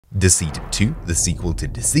Deceit 2, the sequel to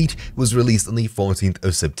Deceit, was released on the 14th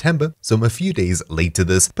of September, so I'm a few days late to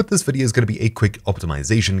this, but this video is going to be a quick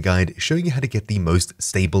optimization guide showing you how to get the most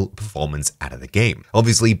stable performance out of the game.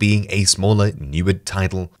 Obviously, being a smaller, newer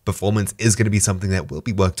title, performance is going to be something that will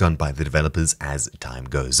be worked on by the developers as time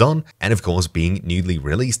goes on, and of course, being newly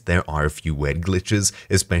released, there are a few weird glitches,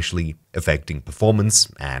 especially affecting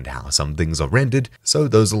performance and how some things are rendered, so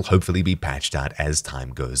those will hopefully be patched out as time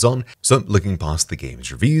goes on. So looking past the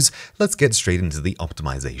game's reviews, let's get straight into the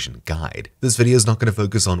optimization guide. This video is not going to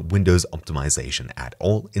focus on Windows optimization at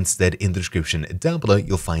all. Instead, in the description down below,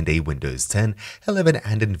 you'll find a Windows 10, 11,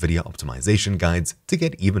 and Nvidia optimization guides to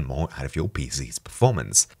get even more out of your PC's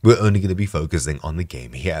performance. We're only going to be focusing on the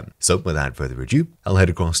game here. So without further ado, I'll head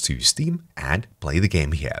across to Steam and play the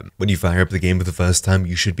game here. When you fire up the game for the first time,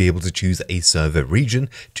 you should be able to choose a server region.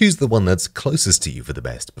 Choose the one that's closest to you for the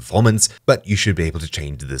best performance, but you should be able to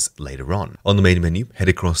change this later on. On the main menu, head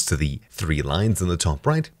across to the three lines in the top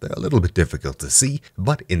right. They're a little bit difficult to see,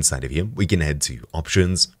 but inside of here, we can head to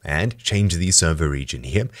Options and change the server region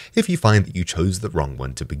here if you find that you chose the wrong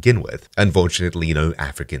one to begin with. Unfortunately, no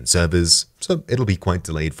African servers, so it'll be quite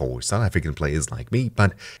delayed for South African players like me,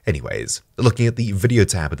 but anyways, looking at the video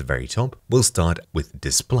tab at the very top, we'll start with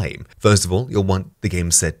display. First of all, you'll want the game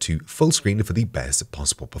set to full screen for the best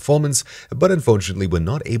possible performance, but unfortunately we're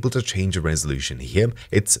not able to change the resolution here.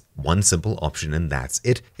 It's one simple option and that's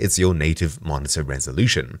it. It's your native monitor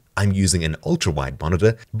resolution. I'm using an ultra-wide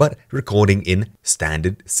monitor, but recording in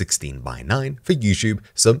standard 16:9 for YouTube,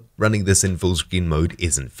 so running this in full screen mode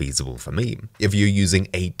isn't feasible for me. If you're using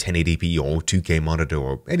a 1080p or 2K monitor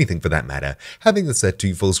or anything for that matter, having this set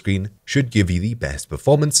to full screen should give you the best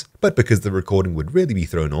performance, but because the recording would really be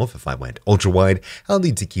thrown off if I went ultra-wide, I'll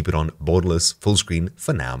need to keep it on borderless full screen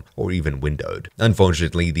for now, or even windowed.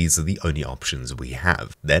 Unfortunately, these are the only options we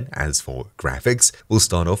have. Then, as for graphics, we'll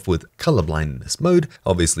start off with color blindness mode.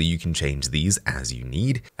 Obviously, you can change these as you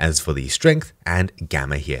need. As for the strength and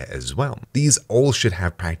gamma here as well, these all should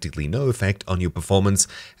have practically no effect on your performance,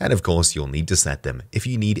 and of course, you'll need to set them if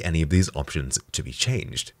you need any of these options to be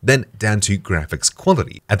changed. Then down to graphics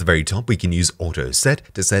quality. At the very top, we can use auto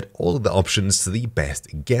set to set all of the options to the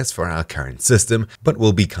best guess for our current system, but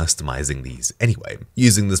we'll be customizing these anyway.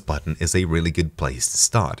 Using this button is a really good place to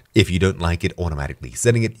start. If you don't like it automatically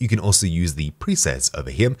setting it, you can also use the presets over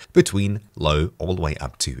here between low all the way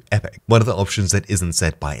up to epic. One of the options that isn't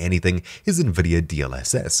set by anything is Nvidia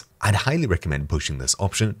DLSS. I'd highly recommend pushing this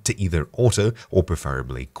option to either auto or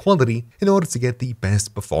preferably quality in order to get the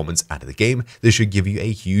best performance out of the game. This should give you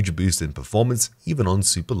a huge boost in performance even on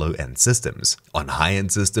super low-end systems. On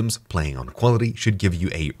high-end systems, playing on quality should give you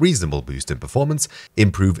a reasonable boost in performance,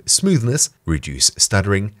 improve smoothness, reduce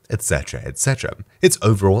stuttering, etc, etc. It's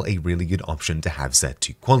overall a really good option to have set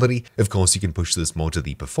to quality. Of course, you can push this more to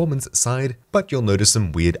the performance side, but you'll notice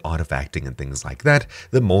some weird artifacting and things like that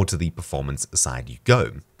the more to the performance side you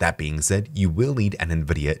go. That being said, you will need an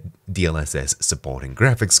Nvidia DLSS supporting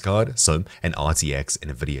graphics card, so an RTX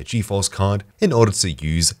Nvidia GeForce card, in order to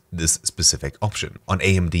use this specific option. On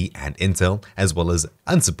AMD and Intel, as well as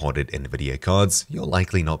unsupported Nvidia cards, you'll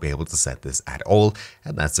likely not be able to set this at all,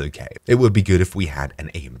 and that's okay. It would be good if we had an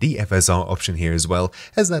AMD FSR option here as well,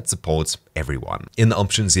 as that supports everyone. In the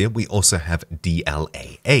options here, we also have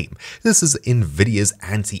DLAA. This is Nvidia's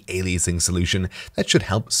anti-aliasing solution that should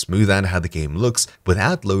help smooth out how the game looks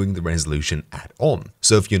without lowering the resolution at all.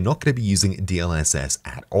 So if you're not going to be using DLSS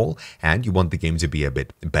at all, and you want the game to be a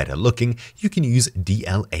bit better looking, you can use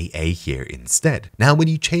DLAA here instead. Now, when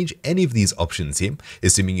you change any of these options here,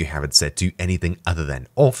 assuming you have it set to anything other than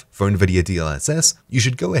off for Nvidia DLSS, you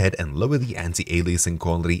should go ahead and lower the anti-aliasing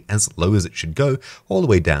quality as low as it should go, all the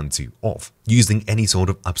way down to off. Using any sort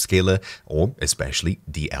of upscaler, or especially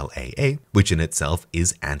DLAA, which in itself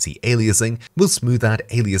is anti-aliasing, will smooth out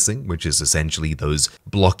aliasing, which is essentially those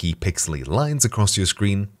blocky pixely lines across your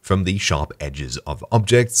screen from the sharp edges of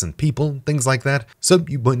objects and people, things like that, so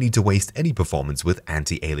you won't need to waste any performance with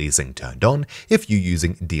anti-aliasing turned on if you're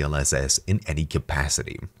using DLSS in any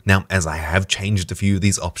capacity. Now, as I have changed a few of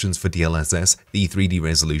these options for DLSS, the 3D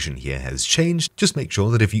resolution here has changed. Just make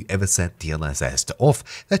sure that if you ever set DLSS to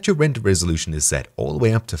off, that your render resolution is set all the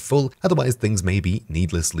way up to full, otherwise things may be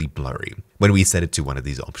needlessly blurry. When we set it to one of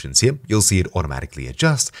these options here, you'll see it automatically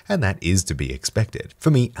adjust, and that is to be expected. For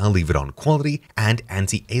me, I'll leave it on quality and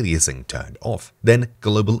anti-aliasing turned off. Then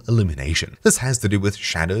global illumination. This has to do with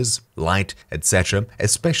shadows, light, etc.,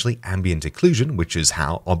 especially ambient occlusion, which is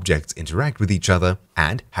how objects interact with each other,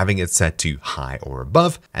 and having it set to high or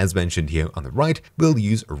above, as mentioned here on the right, we'll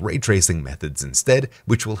use ray tracing methods instead,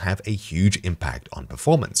 which will have a huge impact on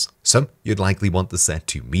performance. So you'd likely want the set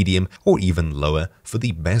to medium or even lower for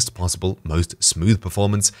the best possible, most smooth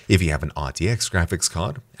performance. If you have an RTX graphics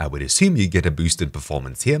card, I would assume you get a boost in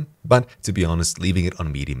performance here, but to be honest, leaving it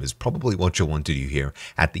on medium is probably what you'll want to do here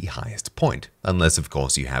at the highest point, unless of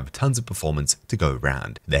course you have tons of performance to go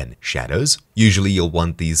around. Then shadows, usually you'll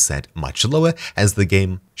want these set much lower, as the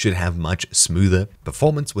game should have much smoother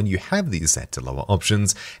performance when you have these set to lower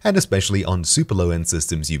options, and especially on super low-end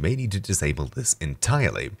systems you may need to disable this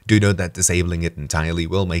entirely. Do note that disabling it entirely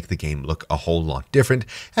will make the game look a whole lot different,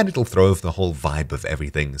 and it'll throw off the whole vibe of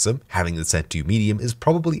everything, so having it set to medium is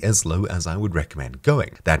probably as low as I would recommend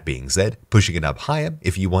going. That being said, pushing it up higher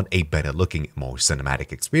if you want a better looking, more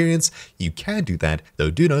cinematic experience, you can do that, though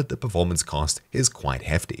do note the performance cost is quite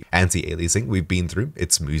hefty. Anti-Aliasing we've been through,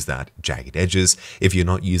 it smooths out jagged edges. If you're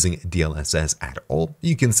not using DLSS at all,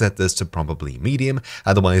 you can set this to probably medium,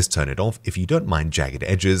 otherwise turn it off if you don't mind jagged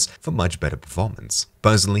edges for much better performance.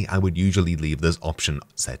 Personally, I would usually leave this option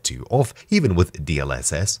set to off, even with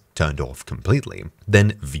DLSS turned off completely.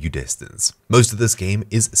 Then view distance. Most of this game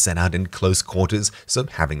is set out in close quarters, so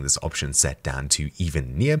having this option set down to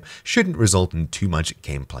even near shouldn't result in too much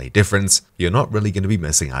gameplay difference. You're not really going to be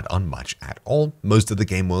missing out on much at all. Most of the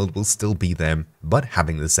game world will still be there, but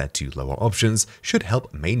having this set to lower options should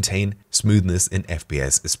help maintain smoothness in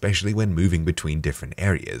FPS, especially when moving between different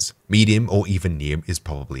areas. Medium or even near is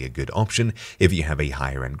probably a good option. If you have a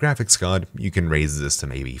higher end graphics card, you can raise this to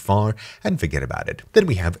maybe far and forget about it. Then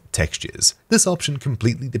we have textures. This option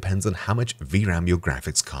completely depends on how much VRAM your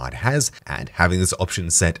graphics card has, and having this option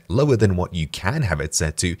set lower than what you can have it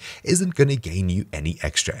set to isn't going to gain you any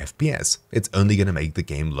extra FPS. It's only going to make the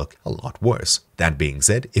game look a lot worse. That being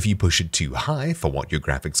said, if you push it too high for what your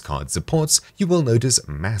graphics card supports, you will notice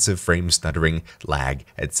massive frame stuttering, lag,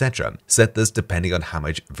 etc. Set this depending on how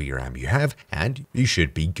much VRAM you have, and you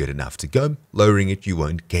should be good enough to go. Lowering it, you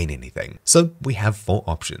won't gain anything. So we have 4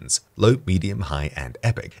 options: low, medium, high, and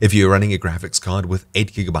epic. If you're running a graphics card with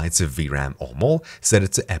 8 GB of VRAM or more, set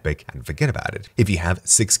it to epic and forget about it. If you have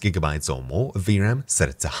 6 GB or more of VRAM, set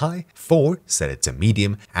it to high. 4, set it to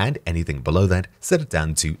medium, and anything below that, set it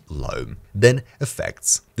down to low. Then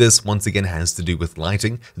effects. This once again has to do with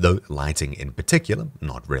lighting, though lighting in particular,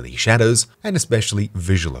 not really shadows, and especially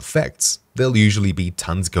visual effects. There'll usually be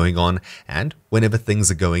tons going on, and whenever things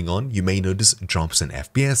are going on, you may notice drops in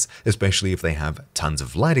FPS, especially if they have tons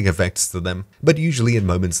of lighting effects to them. But usually in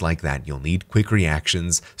moments like that, you'll need quick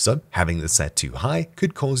reactions, so having this set too high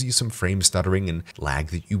could cause you some frame stuttering and lag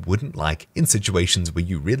that you wouldn't like in situations where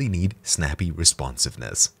you really need snappy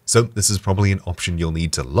responsiveness. So this is probably an option you'll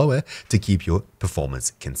need to lower to keep your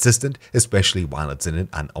performance consistent, especially while it's in an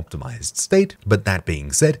unoptimized state. But that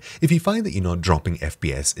being said, if you find that you're not dropping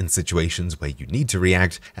FPS in situations where you need to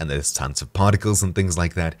react and there's tons of particles and things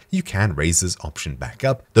like that, you can raise this option back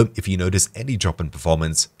up, though if you notice any drop in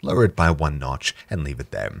performance, lower it by 1 notch and leave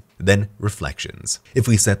it there. Then reflections. If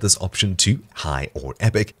we set this option to high or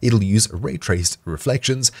epic, it'll use ray traced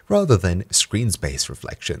reflections rather than screen-based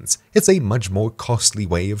reflections. It's a much more costly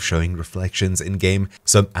way of showing reflections in game,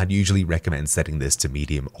 so I'd usually recommend setting this to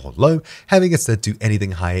medium or low. Having it set to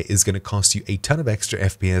anything higher is going to cost you a ton of extra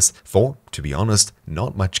FPS for, to be honest,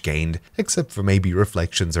 not much gained, except for maybe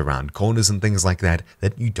reflections around corners and things like that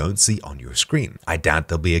you don't see on your screen. I doubt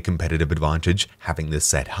there'll be a competitive advantage having this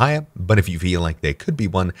set higher, but if you feel like there could be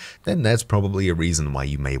one, then that's probably a reason why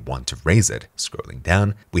you may want to raise it. Scrolling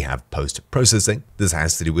down, we have post-processing. This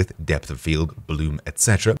has to do with depth of field, bloom,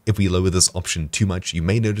 etc. If we lower this option too much, you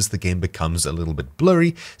may notice the game becomes a little bit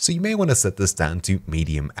blurry, so you may want to set this down to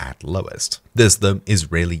medium at lowest. This though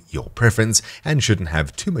is really your preference and shouldn't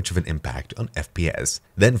have too much of an impact on FPS.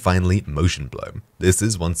 Then finally, motion blur. This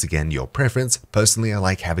is once again your preference. Personally, I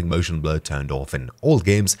like having motion blur turned off in all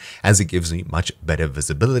games, as it gives me much better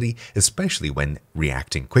visibility, especially when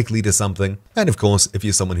reacting quickly to something. And of course, if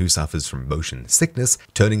you're someone who suffers from motion sickness,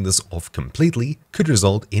 turning this off completely could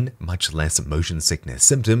result in much less motion sickness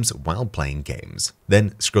symptoms while playing games.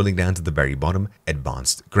 Then scrolling down to the very bottom,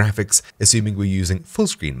 advanced graphics. Assuming we're using full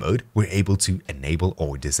screen mode, we're able to enable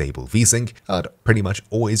or disable VSync. I'd pretty much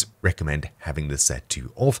always recommend having this set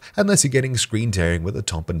to off unless you're getting screen tearing where the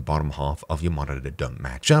top and bottom half of your monitor don't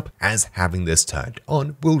match up, as having this turned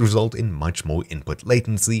on will result in much more input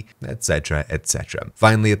latency, etc, etc.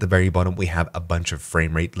 Finally, at the very bottom, we have a bunch of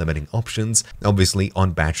frame rate limiting options. Obviously,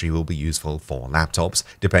 on battery will be useful for laptops,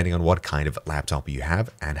 depending on what kind of laptop you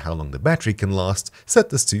have and how long the battery can last. set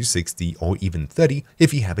this to 60 or even 30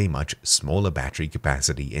 if you have a much smaller battery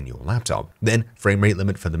capacity in your laptop. Then frame rate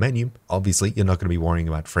limit for the menu. Obviously, you're not going to be worrying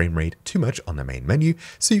about frame rate too much on the main menu,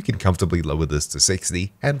 so you can comfortably lower this to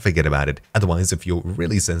 60 and forget about it. Otherwise, if you're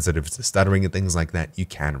really sensitive to stuttering and things like that, you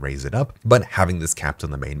can raise it up, but having this capped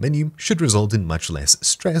on the main menu should result in much less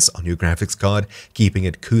stress on your graphics card, keeping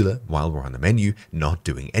it cooler while we're on the menu, not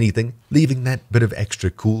doing anything, leaving that bit of extra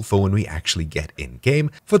cool for when we actually get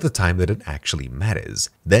in-game for the time that it actually matters.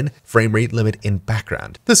 Then, frame rate limit in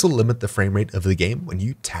background. This will limit the frame rate of the game when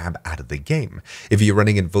you tab out of the game. If you're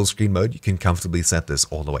running in full screen mode, you can comfortably set this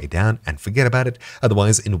all the way down and forget about it.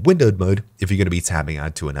 Otherwise, in windowed mode, if you're going to be tabbing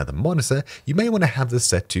out to another monitor, you may want to have this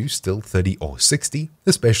set to still 30 or 60,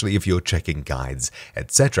 especially if you're checking guides,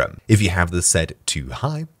 etc. If you have this set too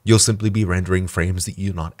high, you'll simply be rendering frames that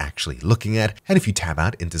you're not actually looking at, and if you tab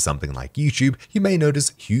out into something like YouTube, you may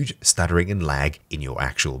notice huge stuttering and lag in your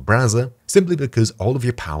actual browser, simply because all of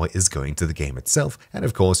your power is going to the game itself, and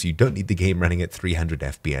of course you don't need the game running at 300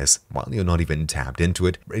 FPS while you're not even tabbed into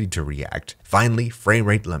it, ready to react. Finally, frame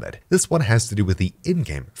rate limit. This one has to do with the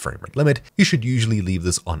in-game frame rate limit. You should usually leave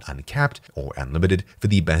this on uncapped or unlimited for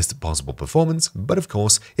the best possible performance, but of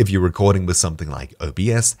course, if you're recording with something like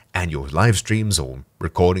OBS and your live streams or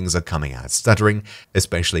recordings are coming out stuttering,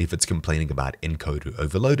 especially if it's complaining about encoder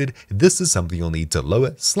overloaded, this is something you'll need to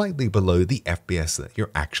lower slightly below the FPS that you're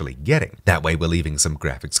actually getting. That way we're leaving some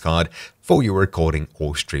graphics card for your recording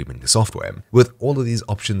or streaming software. With all of these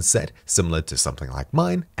options set, similar to something like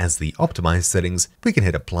mine, as the optimized settings, we can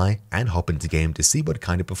hit apply and hop into game to see what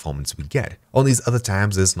kind of performance we get. On these other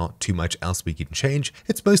tabs, there's not too much else we can change.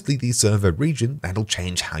 It's mostly the server region that'll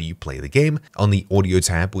change how you play the game. On the audio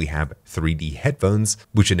tab, we have 3D headphones,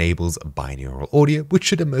 which enables binaural audio, which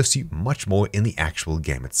should immerse you much more in the actual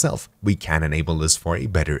game itself. We can enable this for a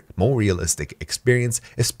better, more realistic experience,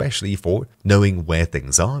 especially for knowing where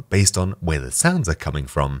things are based on where the sounds are coming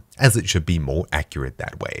from, as it should be more accurate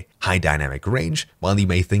that way. High dynamic range, while you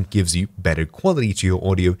may think gives you better quality to your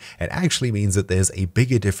audio, it actually means that there's a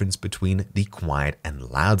bigger difference between the quiet and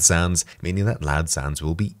loud sounds, meaning that loud sounds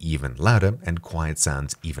will be even louder and quiet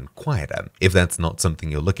sounds even quieter. If that's not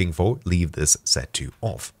something you're looking for, leave this set to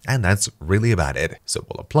off. And that's really about it. So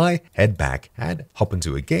we'll apply, head back, and hop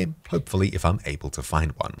into a game, hopefully if I'm able to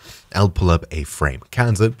find one. I'll pull up a frame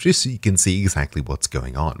counter just so you can see exactly what's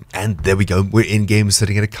going on. And there we go, we're in game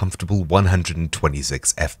sitting at a comfortable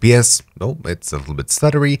 126 FPS. Oh, it's a little bit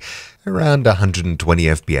stuttery, around 120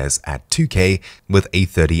 FPS at 2K with a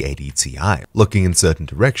 3080 Ti. Looking in certain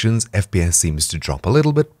directions, FPS seems to drop a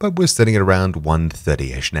little bit, but we're sitting at around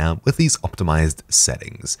 130-ish now with these optimized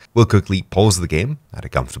settings. We'll quickly pause the game at a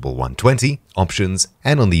comfortable 120, options,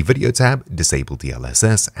 and on the video tab, disable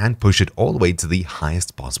DLSS and push it all the way to the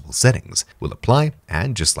highest possible settings. We'll apply,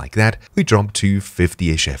 and just like that, we drop to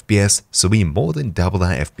 50-ish FPS, so we more than double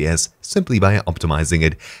our FPS simply by optimizing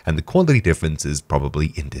it, and the quality difference is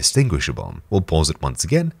probably indistinguishable. We'll pause it once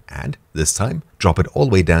again, and this time, drop it all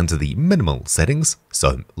the way down to the minimal settings,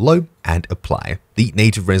 so low, and apply. The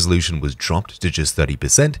native resolution was dropped to just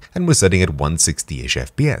 30%, and we're setting at 160-ish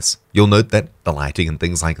FPS. You'll note that the lighting and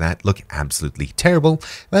things like that look absolutely terrible,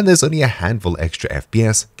 and there's only a handful extra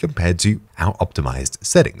FPS compared to our optimized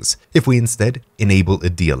settings. If we instead enable a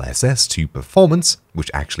DLSS to performance,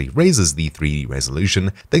 which actually raises the 3D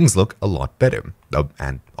resolution, things look a lot better. Oh,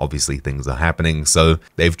 and obviously things are happening, so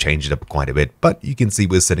they've changed it up quite a bit, but you can see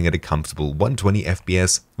we're sitting at a comfortable 120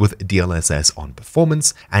 FPS with DLSS on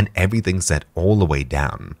performance and everything set all the way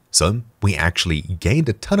down. So we actually gained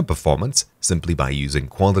a ton of performance simply by using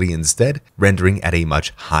quality instead, rendering at a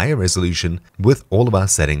much higher resolution with all of our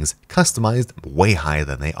settings customized way higher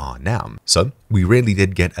than they are now. So we really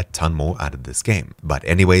did get a ton more out of this game. But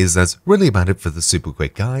anyways, that's really about it for the super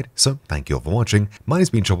quick guide. So thank you all for watching. Mine has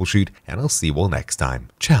been Troubleshoot, and I'll see you all next time.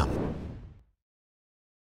 Ciao.